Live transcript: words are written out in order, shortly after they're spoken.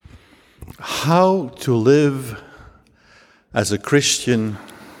How to live as a Christian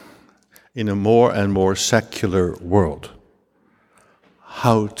in a more and more secular world.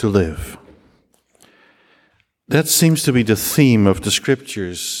 How to live. That seems to be the theme of the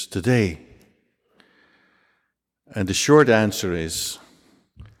scriptures today. And the short answer is,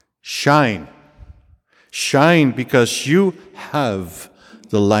 shine. Shine because you have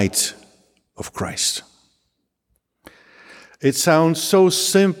the light of Christ. It sounds so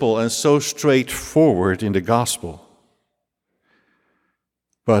simple and so straightforward in the gospel.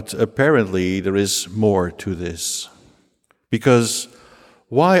 But apparently there is more to this. Because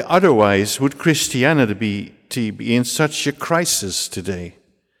why otherwise would Christianity be in such a crisis today?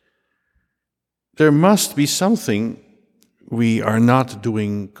 There must be something we are not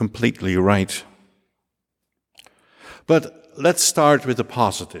doing completely right. But let's start with the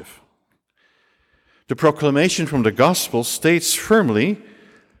positive. The proclamation from the gospel states firmly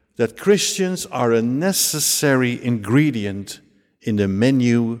that Christians are a necessary ingredient in the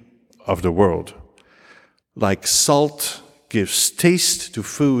menu of the world. Like salt gives taste to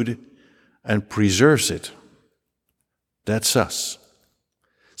food and preserves it. That's us.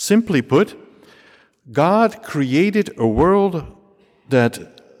 Simply put, God created a world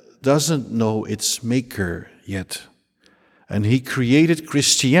that doesn't know its maker yet. And He created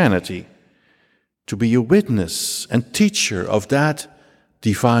Christianity to be a witness and teacher of that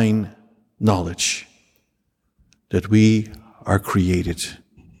divine knowledge that we are created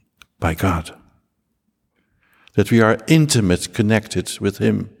by God. That we are intimate, connected with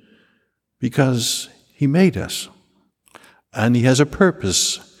Him because He made us. And He has a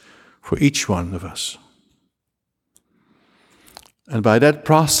purpose for each one of us. And by that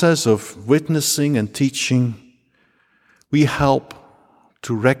process of witnessing and teaching, we help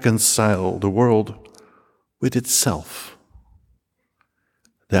to reconcile the world with itself.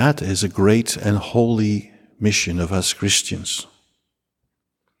 That is a great and holy mission of us Christians.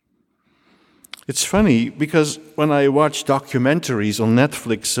 It's funny because when I watch documentaries on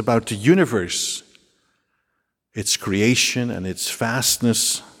Netflix about the universe, its creation and its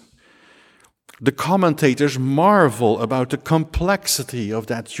vastness, the commentators marvel about the complexity of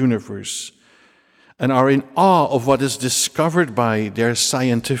that universe and are in awe of what is discovered by their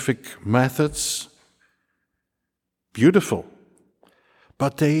scientific methods. Beautiful.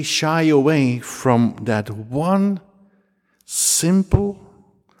 But they shy away from that one simple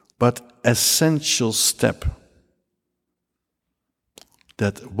but essential step.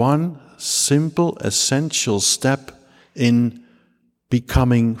 That one simple, essential step in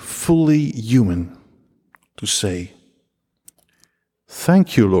becoming fully human. To say,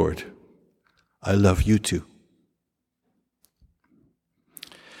 "Thank you, Lord. I love you too."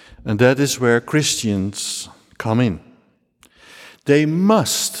 And that is where Christians come in. They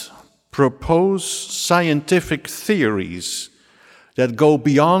must propose scientific theories that go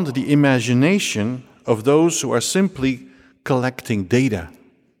beyond the imagination of those who are simply collecting data.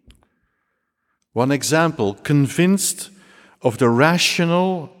 One example, convinced of the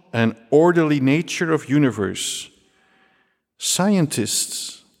rational and orderly nature of the universe,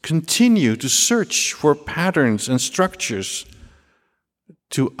 scientists continue to search for patterns and structures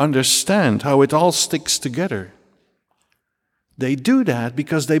to understand how it all sticks together. They do that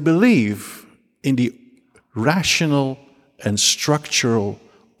because they believe in the rational and structural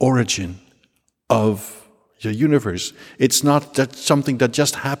origin of the universe. It's not that something that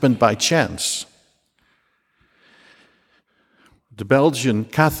just happened by chance. The Belgian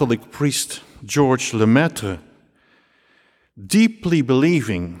Catholic priest Georges Lemaitre, deeply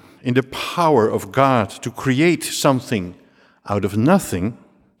believing in the power of God to create something out of nothing,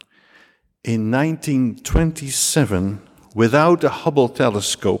 in 1927, without the Hubble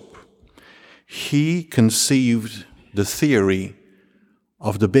telescope, he conceived the theory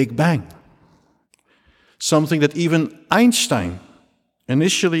of the Big Bang. Something that even Einstein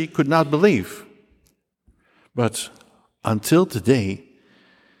initially could not believe. But until today,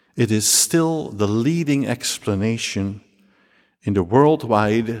 it is still the leading explanation in the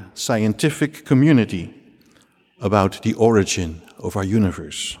worldwide scientific community about the origin of our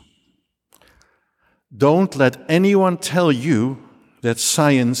universe. Don't let anyone tell you that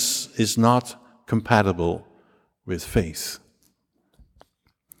science is not compatible with faith.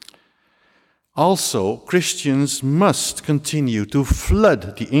 Also, Christians must continue to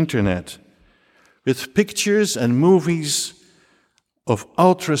flood the internet with pictures and movies of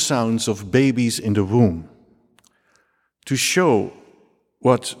ultrasounds of babies in the womb to show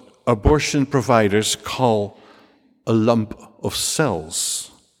what abortion providers call a lump of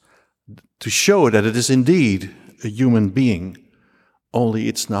cells, to show that it is indeed a human being, only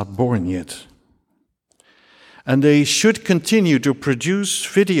it's not born yet. And they should continue to produce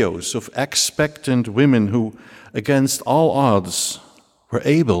videos of expectant women who, against all odds, were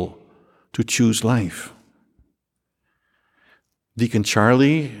able to choose life. Deacon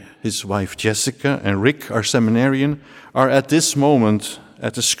Charlie, his wife Jessica, and Rick, our seminarian, are at this moment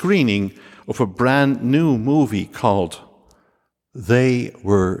at the screening of a brand new movie called They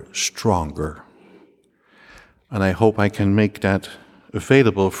Were Stronger. And I hope I can make that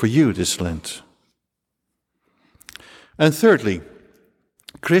available for you this Lent. And thirdly,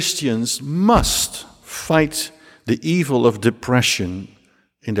 Christians must fight the evil of depression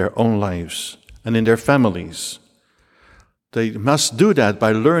in their own lives and in their families. They must do that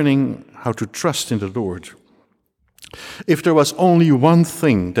by learning how to trust in the Lord. If there was only one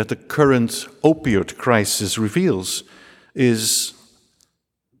thing that the current opioid crisis reveals, is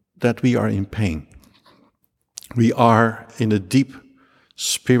that we are in pain. We are in a deep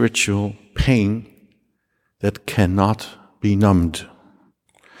spiritual pain that cannot be numbed.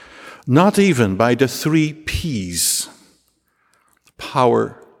 Not even by the 3 P's: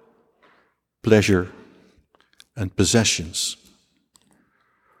 power, pleasure, and possessions.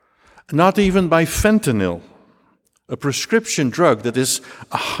 Not even by fentanyl, a prescription drug that is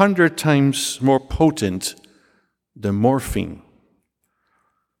 100 times more potent than morphine.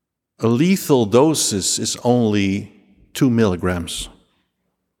 A lethal dosage is only 2 milligrams,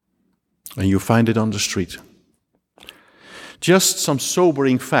 and you find it on the street. Just some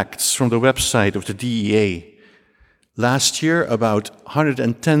sobering facts from the website of the DEA. Last year, about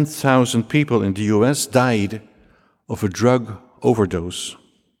 110,000 people in the US died of a drug overdose.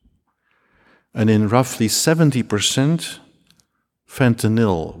 And in roughly 70%,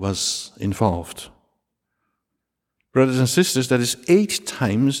 fentanyl was involved. Brothers and sisters, that is 8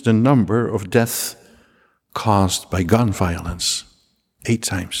 times the number of deaths caused by gun violence. 8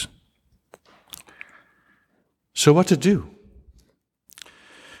 times. So what to do?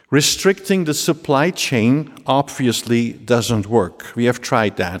 Restricting the supply chain obviously doesn't work. We have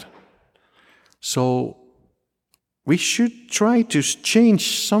tried that. So we should try to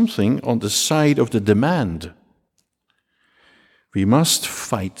change something on the side of the demand. We must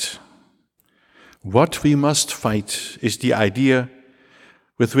fight. What we must fight is the idea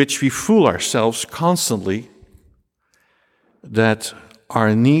with which we fool ourselves constantly that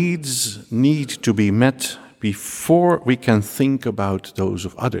our needs need to be met before we can think about those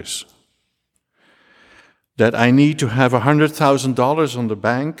of others. That I need to have $100,000 on the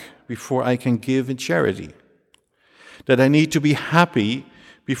bank before I can give in charity. That I need to be happy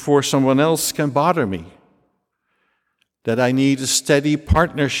before someone else can bother me. That I need a steady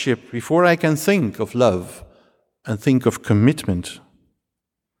partnership before I can think of love and think of commitment.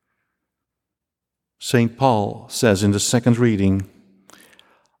 St. Paul says in the second reading,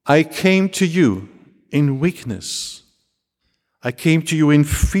 I came to you in weakness. I came to you in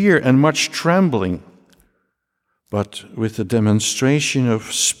fear and much trembling, but with a demonstration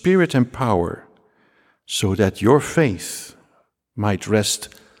of spirit and power, so that your faith might rest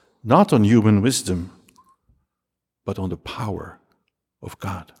not on human wisdom, but on the power of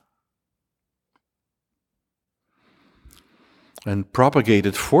God. And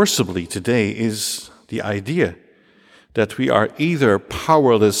propagated forcibly today is the idea that we are either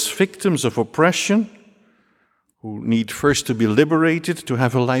powerless victims of oppression, who need first to be liberated to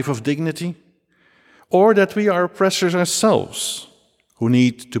have a life of dignity, or that we are oppressors ourselves, who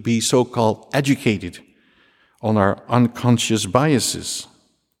need to be so-called educated on our unconscious biases.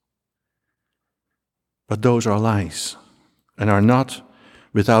 But those are lies and are not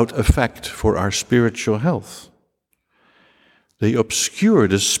without effect for our spiritual health. They obscure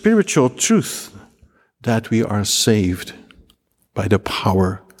the spiritual truth that we are saved by the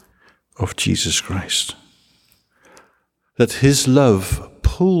power of Jesus Christ. That His love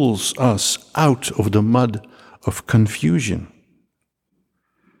pulls us out of the mud of confusion.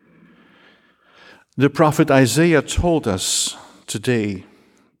 The prophet Isaiah told us today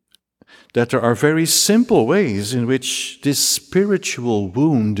that there are very simple ways in which this spiritual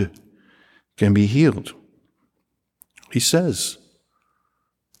wound can be healed. He says,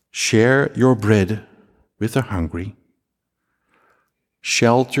 share your bread with the hungry,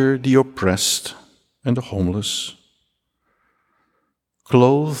 shelter the oppressed and the homeless,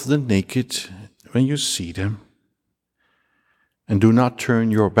 clothe the naked when you see them, and do not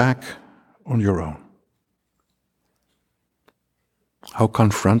turn your back on your own. How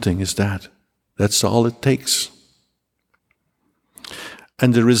confronting is that? That's all it takes.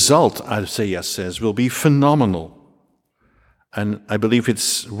 And the result, Isaiah says, will be phenomenal. And I believe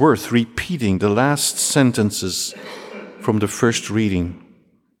it's worth repeating the last sentences from the first reading.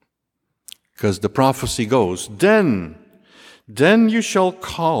 Because the prophecy goes, then you shall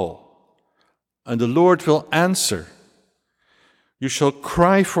call, and the Lord will answer. You shall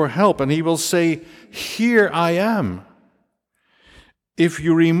cry for help, and he will say, here I am. If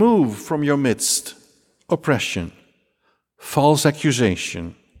you remove from your midst oppression, false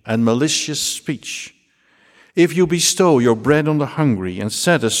accusation, and malicious speech, if you bestow your bread on the hungry and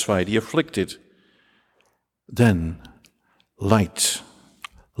satisfy the afflicted, then light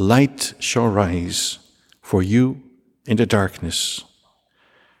shall rise for you in the darkness,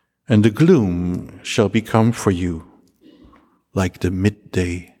 and the gloom shall become for you like the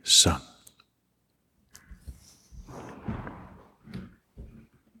midday sun.